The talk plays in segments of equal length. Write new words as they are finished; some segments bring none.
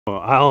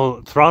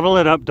I'll throttle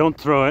it up, don't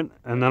throw it,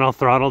 and then I'll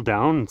throttle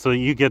down so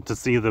you get to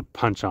see the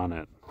punch on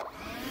it.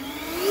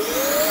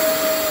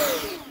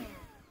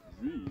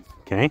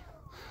 Okay?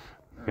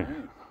 Okay.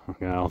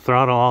 Okay, I'll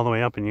throttle all the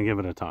way up and you give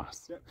it a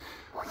toss. Yep.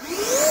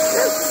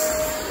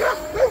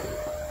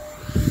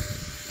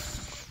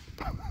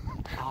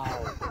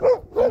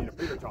 I need a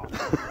bigger toss.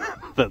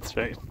 That's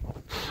right.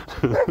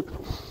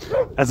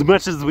 As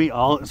much as we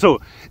all... So,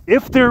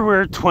 if there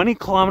were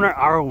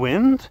 20-kilometer-hour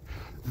wind,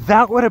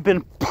 that would have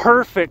been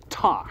perfect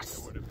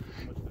toss.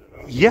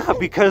 Yeah,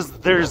 because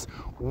there's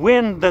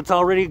wind that's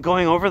already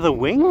going over the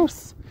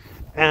wings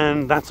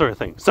and that sort of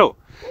thing. So,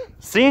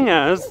 seeing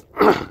as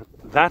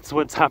that's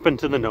what's happened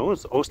to the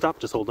nose. Oh, stop,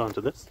 just hold on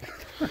to this.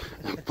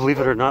 Believe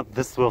it or not,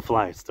 this will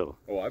fly still.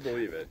 Oh, I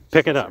believe it.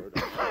 Pick it up.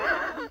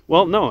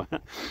 Well, no,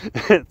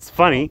 it's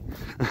funny.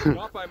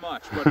 Not by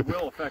much, but it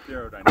will affect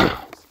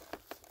aerodynamics.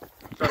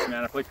 Trust me,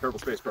 man, I played Kerbal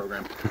Space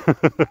Program.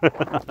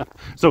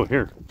 So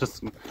here,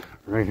 just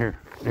right here.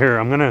 Here,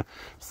 I'm gonna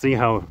see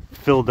how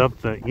filled up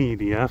the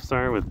EDFs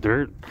are with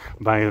dirt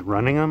by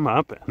running them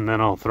up, and then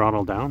I'll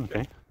throttle down,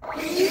 okay?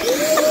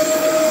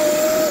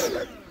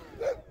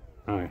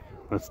 Alright,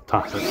 let's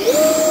toss it.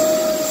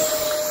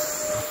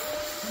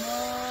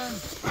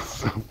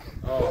 Come on!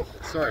 Oh,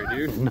 sorry,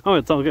 dude. No,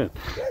 it's all good.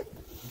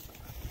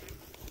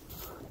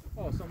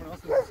 Oh, someone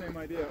else has the same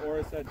idea, or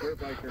it's that dirt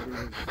biker who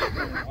was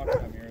running an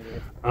Octa mirror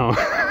there. Oh.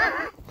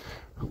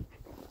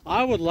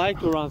 I would like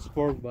to run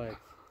sport bike.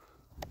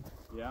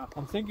 Yeah.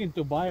 I'm thinking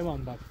to buy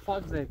one, but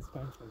fuck, they're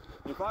expensive.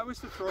 If I was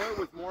to throw it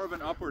with more of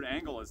an upward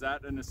angle, is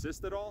that an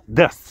assist at all?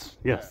 Yes,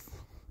 yes.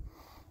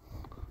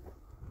 Okay.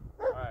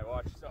 Alright,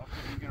 watch yourself.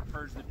 You're gonna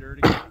purge the dirt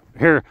again.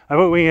 Here, how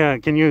about we,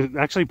 can you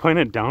actually point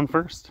it down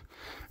first?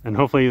 And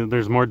hopefully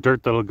there's more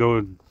dirt that'll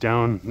go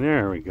down.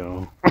 There we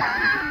go.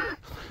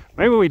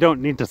 Maybe we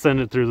don't need to send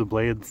it through the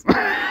blades.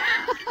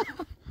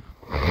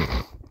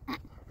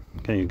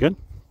 Okay, you good?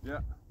 Yeah.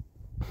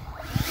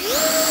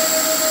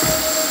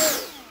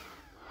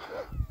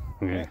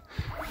 Okay.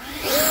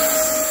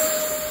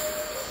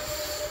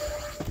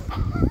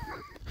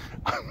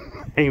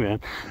 Hey man,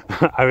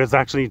 I was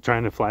actually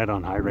trying to fly it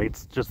on high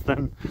rates just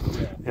then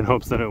in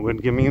hopes that it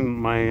would give me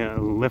my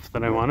lift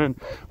that I wanted,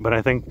 but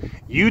I think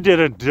you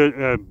did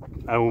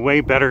a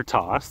way better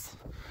toss,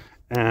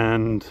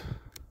 and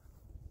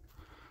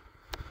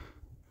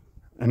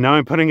now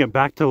I'm putting it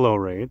back to low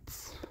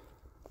rates.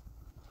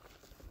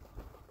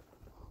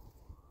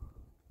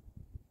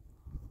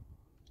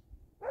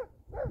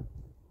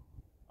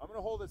 I'm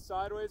gonna hold it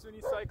sideways when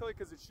you cycle it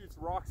because it shoots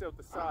rocks out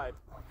the side.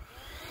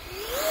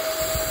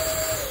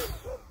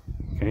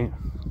 Okay.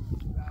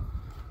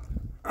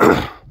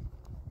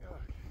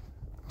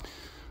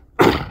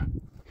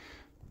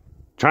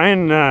 Try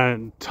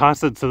and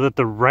toss it so that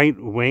the right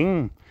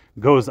wing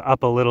goes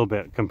up a little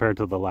bit compared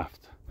to the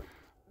left.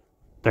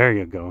 There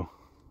you go.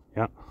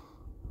 Yeah.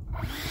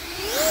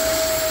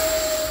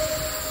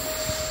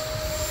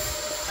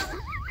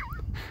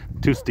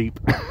 Too steep.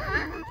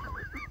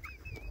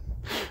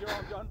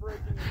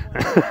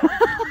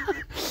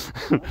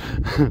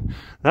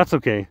 That's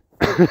okay.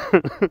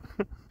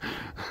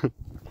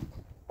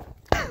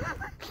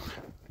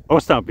 Oh,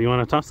 stop. You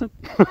want to toss it?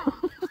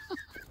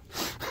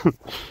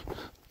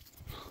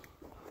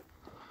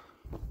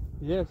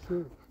 Yeah,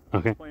 sure.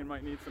 Okay. This plane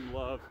might need some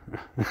love.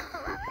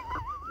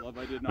 Love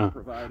I did not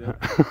provide it.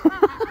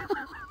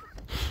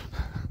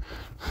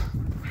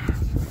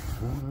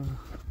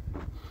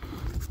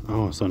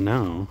 Oh, so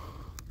now...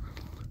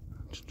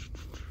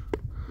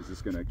 Is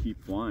this going to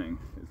keep flying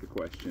is the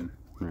question.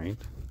 Right.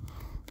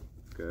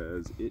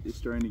 Because it is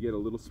starting to get a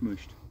little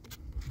smooshed.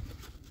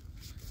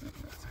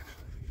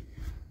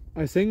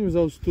 I think with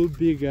those two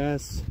big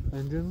ass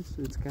engines,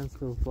 it can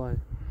still fly.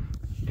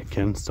 It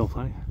can still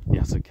fly?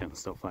 Yes, it can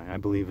still fly. I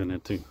believe in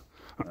it too.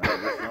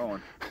 Just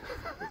going.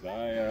 Because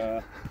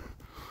I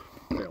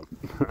failed.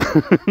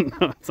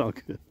 No, it's all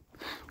good.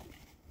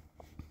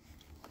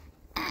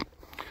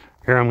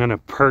 Here, I'm going to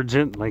purge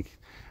it like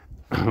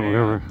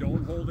whatever.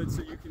 Don't hold it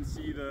so you can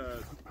see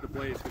the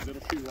blades because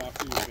it'll shoot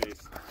rocks in your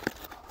face.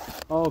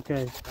 Oh,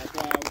 okay. That's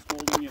why I was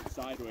holding it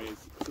sideways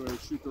so it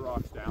would shoot the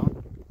rocks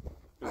down.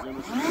 Because it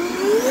was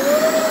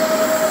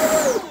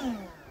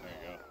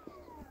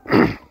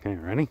There you go. Okay,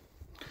 ready?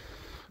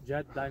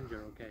 Jet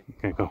danger, okay.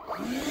 Okay, go.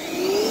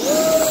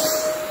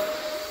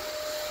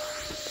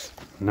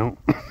 No.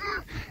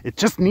 It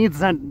just needs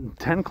that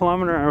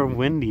 10-kilometer-hour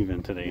wind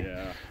even today.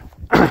 Yeah.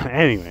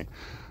 Anyway,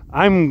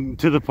 I'm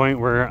to the point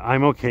where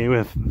I'm okay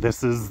with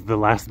this is the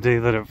last day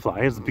that it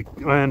flies,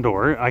 and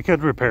or I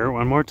could repair it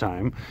one more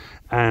time,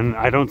 and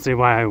I don't see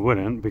why I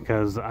wouldn't,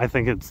 because I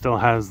think it still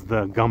has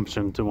the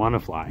gumption to want to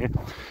fly.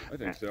 I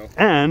think so.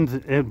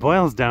 And it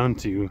boils down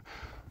to,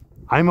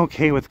 I'm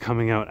okay with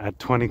coming out at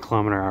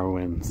 20-kilometer-hour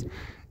winds.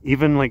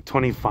 Even like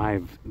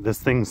 25, this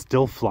thing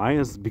still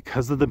flies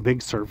because of the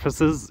big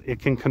surfaces. It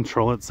can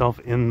control itself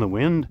in the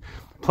wind.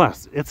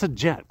 Plus, it's a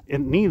jet.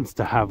 It needs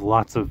to have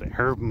lots of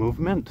air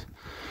movement.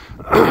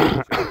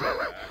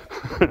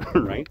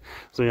 Right?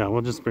 So yeah,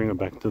 we'll just bring it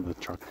back to the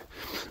truck.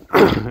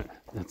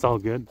 It's all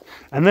good.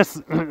 And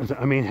this,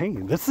 I mean, hey,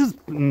 this is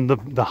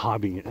the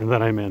hobby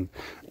that I'm in.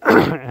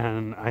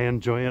 And I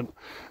enjoy it.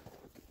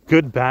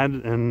 Good, bad,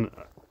 and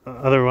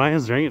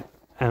otherwise, right?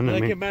 And Like I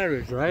mean, a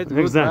marriage, right? Good,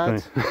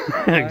 exactly.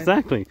 bad,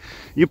 Exactly.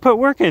 You put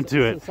work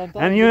into it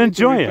sometimes and you need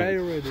to enjoy repair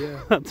it. yeah.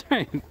 That's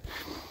right.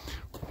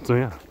 So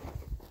yeah,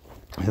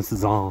 this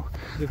is all.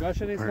 The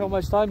question is how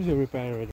much time you repair it.